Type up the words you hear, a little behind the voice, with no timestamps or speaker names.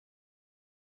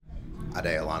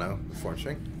Ade Olonoh,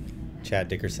 Formspring. Chad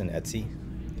Dickerson, Etsy.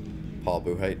 Paul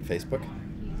Buchheit, Facebook.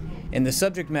 And the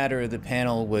subject matter of the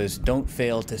panel was "Don't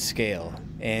fail to scale,"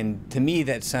 and to me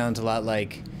that sounds a lot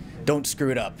like "Don't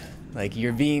screw it up." Like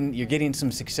you're getting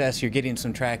some success, you're getting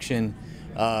some traction.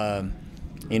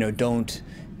 Don't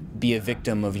be a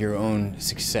victim of your own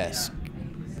success.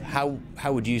 How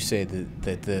would you say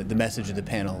that the message of the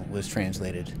panel was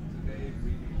translated?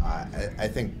 I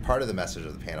think part of the message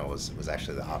of the panel was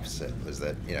actually the opposite. Was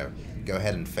that go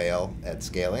ahead and fail at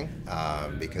scaling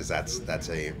because that's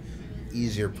a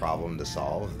easier problem to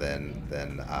solve than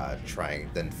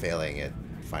failing at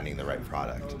finding the right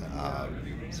product.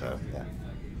 So yeah.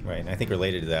 Right, and I think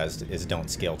related to that is don't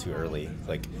scale too early.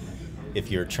 Like if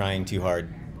you're trying too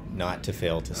hard not to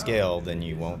fail to scale, then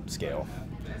you won't scale.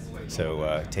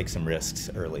 So take some risks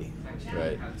early.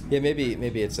 Right. Yeah,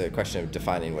 maybe it's a question of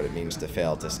defining what it means to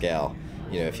fail to scale.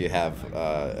 If you have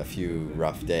a few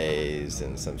rough days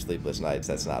and some sleepless nights,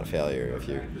 that's not a failure. If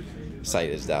your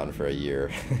site is down for a year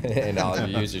and all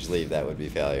your users leave, that would be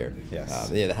failure. Yes.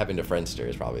 That happened to Friendster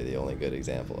is probably the only good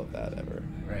example of that ever.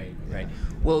 Right.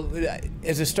 Well,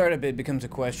 as a startup, it becomes a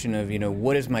question of,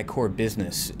 what is my core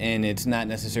business? And it's not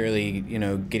necessarily,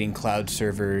 getting cloud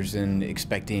servers and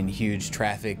expecting huge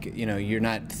traffic. You're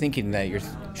not thinking that. You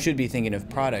should be thinking of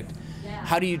product.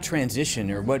 How do you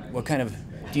transition, or what kind of,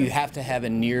 do you have to have a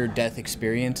near-death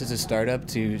experience as a startup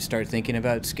to start thinking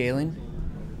about scaling?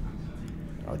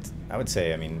 I would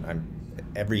say,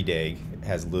 every day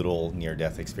has little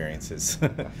near-death experiences,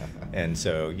 and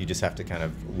so you just have to kind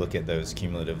of look at those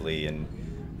cumulatively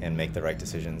and make the right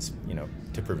decisions,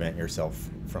 to prevent yourself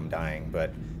from dying.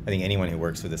 But I think anyone who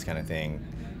works with this kind of thing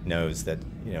knows that,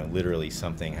 literally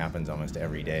something happens almost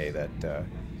every day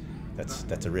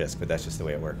that's a risk, but that's just the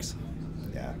way it works.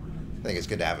 Yeah, I think it's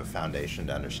good to have a foundation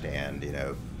to understand,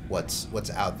 what's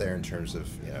out there in terms of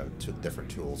different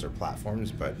tools or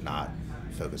platforms, but not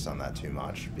focus on that too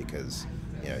much, because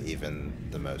even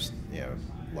the most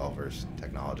well-versed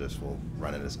technologists will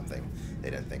run into something they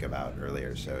didn't think about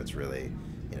earlier. So it's really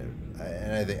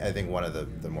and I think one of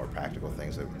the more practical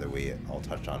things that we all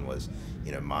touched on was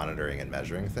monitoring and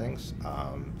measuring things.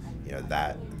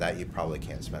 That you probably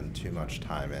can't spend too much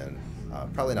time in.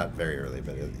 Probably not very early,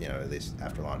 but at least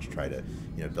after launch, try to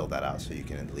build that out so you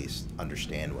can at least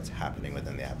understand what's happening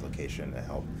within the application to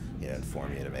help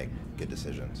inform you to make good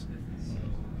decisions.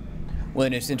 Well,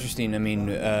 and it's interesting.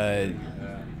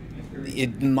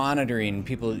 Monitoring,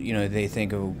 people, they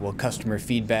think of customer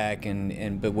feedback,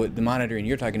 but what the monitoring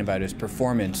you're talking about is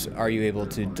performance. Are you able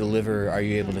to deliver? Are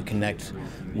you able to connect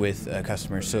with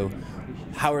customers? So,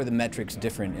 how are the metrics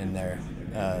different in there?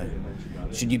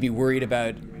 Should you be worried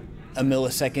about a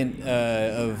millisecond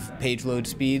of page load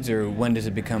speeds, or when does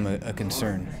it become a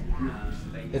concern?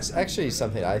 It's actually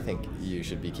something I think you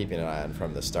should be keeping an eye on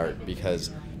from the start,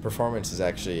 because performance is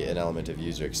actually an element of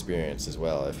user experience as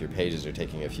well. If your pages are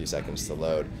taking a few seconds to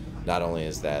load, not only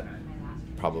is that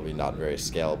probably not very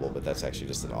scalable, but that's actually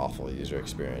just an awful user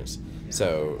experience.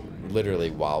 So literally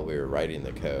while we were writing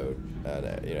the code,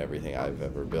 everything I've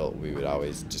ever built, we would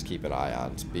always just keep an eye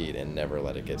on speed and never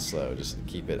let it get slow. Just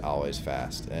keep it always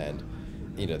fast. And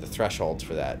the thresholds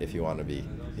for that, if you want to be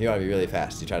really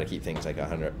fast, you try to keep things like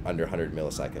under 100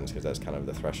 milliseconds, because that's kind of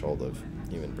the threshold of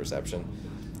human perception.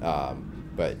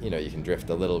 But you can drift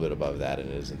a little bit above that, and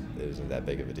it isn't that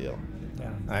big of a deal.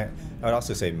 Yeah, I would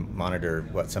also say monitor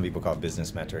what some people call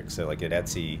business metrics. So like at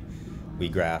Etsy, we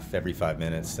graph every 5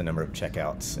 minutes the number of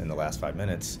checkouts in the last 5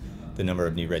 minutes, the number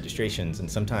of new registrations,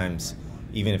 and sometimes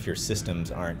even if your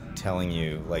systems aren't telling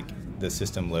you, like the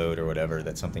system load or whatever,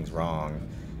 that something's wrong,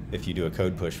 if you do a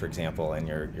code push, for example, and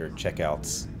your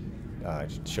checkouts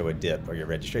show a dip, or your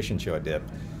registrations show a dip,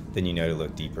 then you know to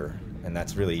look deeper, and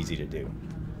that's really easy to do.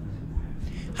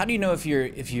 How do you know if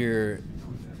you're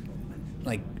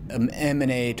like an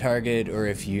M&A target, or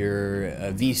if you're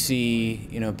a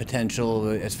VC, potential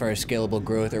as far as scalable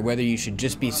growth, or whether you should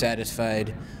just be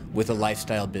satisfied with a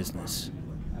lifestyle business?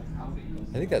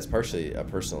 I think that's partially a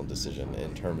personal decision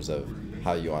in terms of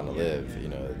how you want to live.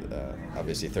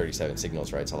 Obviously 37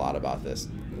 Signals writes a lot about this,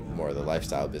 more the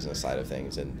lifestyle business side of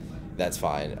things, and that's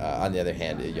fine. On the other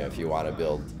hand, if you want to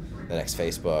build the next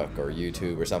Facebook or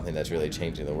YouTube or something that's really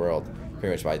changing the world,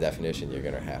 pretty much by definition you're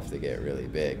going to have to get really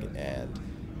big, and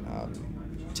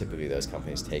typically those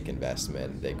companies take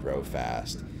investment, they grow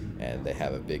fast, and they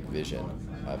have a big vision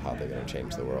of how they're going to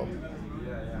change the world.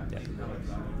 Yeah.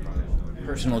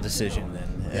 Personal decision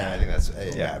then. Yeah, I think that's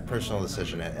a personal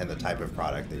decision, and the type of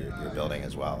product that you're building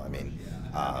as well.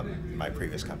 My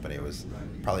previous company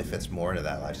probably fits more into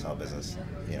that lifestyle business,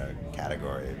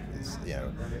 category. It's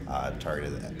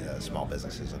targeted at small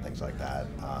businesses and things like that.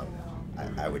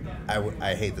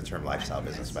 I hate the term lifestyle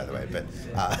business, by the way, but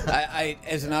I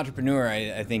as an entrepreneur,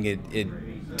 I think it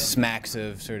smacks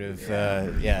of sort of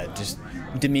just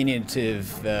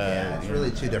diminutive. Yeah, it's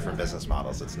really two different business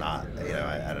models. It's not,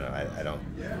 I don't know, I don't,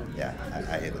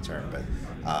 I hate the term, but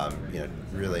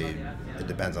really it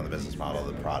depends on the business model,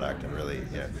 the product, and really,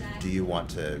 do you want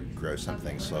to grow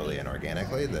something slowly and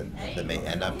organically that may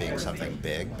end up being something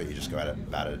big, but you just go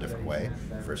about it a different way,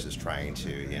 versus trying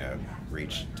to,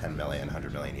 reach 10 million,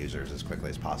 100 million users as quickly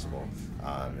as possible.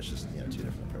 It's just, two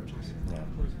different approaches. Yeah.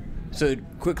 So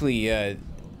quickly,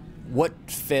 what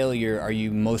failure are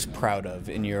you most proud of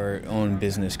in your own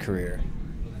business career?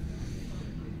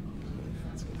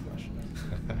 That's a good question.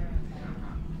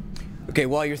 Okay,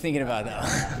 while you're thinking about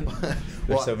that.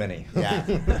 There's so many. Yeah.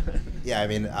 Yeah, I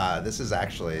mean, this is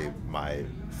actually my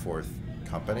fourth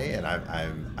company, and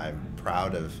I'm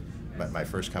proud of. My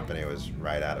first company was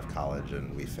right out of college,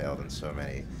 and we failed in so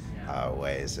many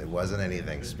ways. It wasn't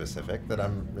anything specific that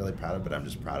I'm really proud of, but I'm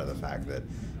just proud of the fact that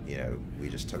we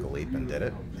just took a leap and did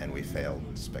it, and we failed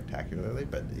spectacularly.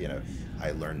 But I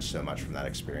learned so much from that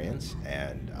experience,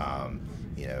 and I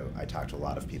talked to a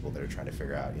lot of people that are trying to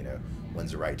figure out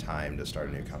when's the right time to start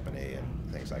a new company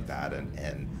and things like that.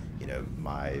 And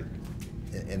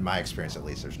in my experience, at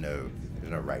least, there's no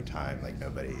right time. Like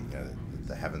nobody,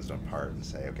 the heavens don't part and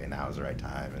say, okay, now is the right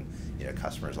time, and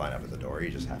customers line up at the door. You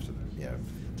just have to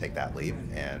take that leap,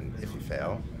 and if you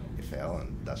fail, you fail,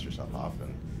 and dust yourself off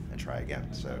and try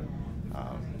again. So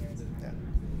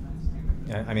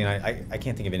yeah, I mean, I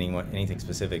can't think of anything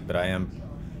specific, but I'm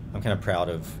kind of proud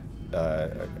of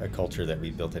a culture that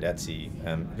we built at Etsy,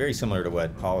 very similar to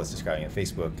what Paul was describing at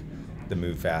Facebook, the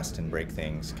move fast and break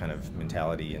things kind of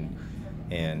mentality, and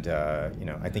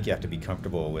I think you have to be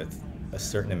comfortable with a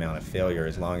certain amount of failure,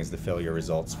 as long as the failure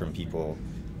results from people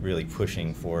really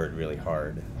pushing forward really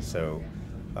hard. So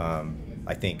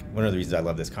I think one of the reasons I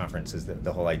love this conference is that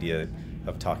the whole idea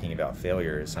of talking about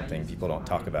failure is something people don't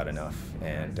talk about enough,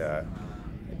 and I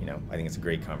think it's a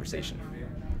great conversation.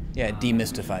 Yeah, it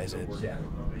demystifies it.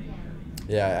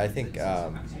 Yeah, I think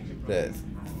the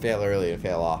fail early and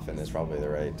fail often is probably the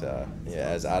right.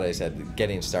 As Ade said,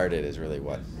 getting started is really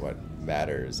what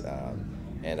matters,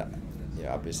 and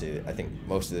obviously, I think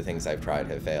most of the things I've tried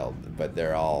have failed, but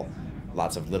they're all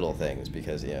lots of little things,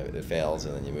 because it fails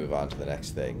and then you move on to the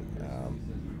next thing.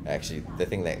 Actually, the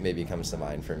thing that maybe comes to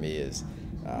mind for me is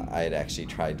I had actually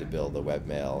tried to build a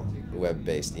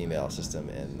web-based email system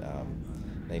in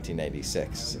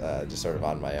 1996, just sort of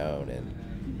on my own, and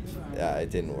it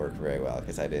didn't work very well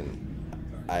because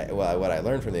what I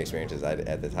learned from the experience is I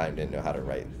at the time didn't know how to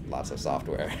write lots of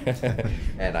software,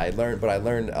 and I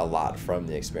learned a lot from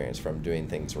the experience, from doing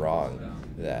things wrong,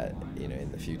 that in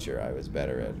the future I was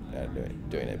better at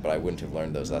doing it. But I wouldn't have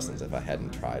learned those lessons if I hadn't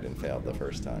tried and failed the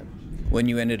first time. When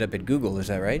you ended up at Google, is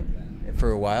that right?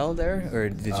 For a while there, or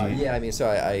did you? Yeah, I mean, so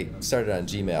I started on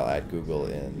Gmail at Google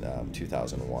in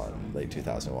 2001, late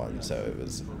 2001. So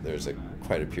there's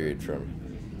quite a period from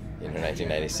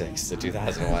 1996 to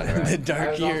 2001. The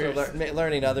dark years. I was also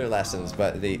learning other lessons,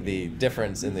 but the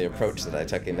difference in the approach that I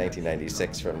took in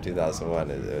 1996 from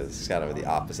 2001 is kind of the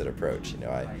opposite approach.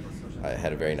 I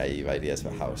had a very naive idea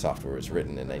about how software was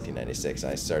written in 1996.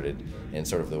 And I started in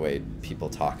sort of the way people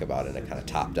talk about it, in a kind of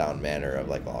top-down manner of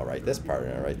like, well, I'll write this part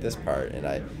and I'll write this part, and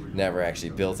I never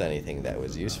actually built anything that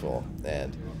was useful.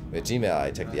 And with Gmail, I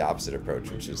took the opposite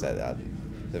approach, which was that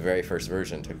the very first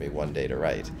version took me 1 day to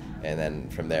write, and then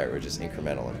from there it were just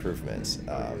incremental improvements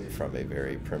from a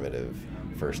very primitive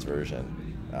first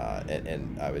version,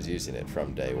 and I was using it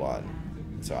from day one.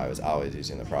 So I was always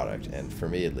using the product, and for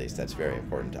me at least, that's very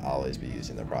important, to always be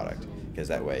using the product, because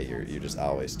that way you're just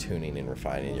always tuning and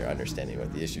refining, you're understanding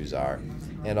what the issues are,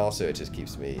 and also it just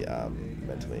keeps me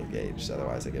mentally engaged,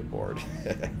 otherwise I get bored.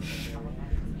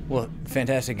 Well,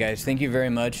 fantastic, guys. Thank you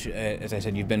very much. As I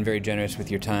said, you've been very generous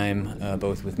with your time,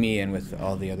 both with me and with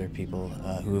all the other people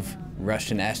who've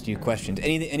rushed and asked you questions.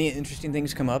 Any interesting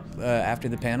things come up after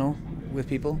the panel with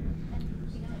people?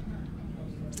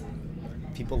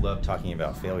 People love talking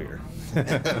about failure.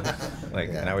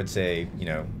 And I would say,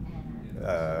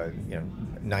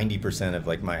 90% of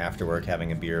like my after work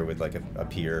having a beer with like a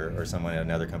peer or someone at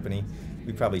another company,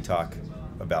 we probably talk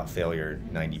about failure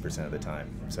 90% of the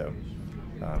time. So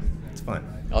it's fun.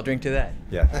 I'll drink to that.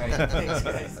 Yeah. All right, thanks,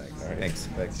 guys. All right.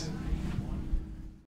 Thanks.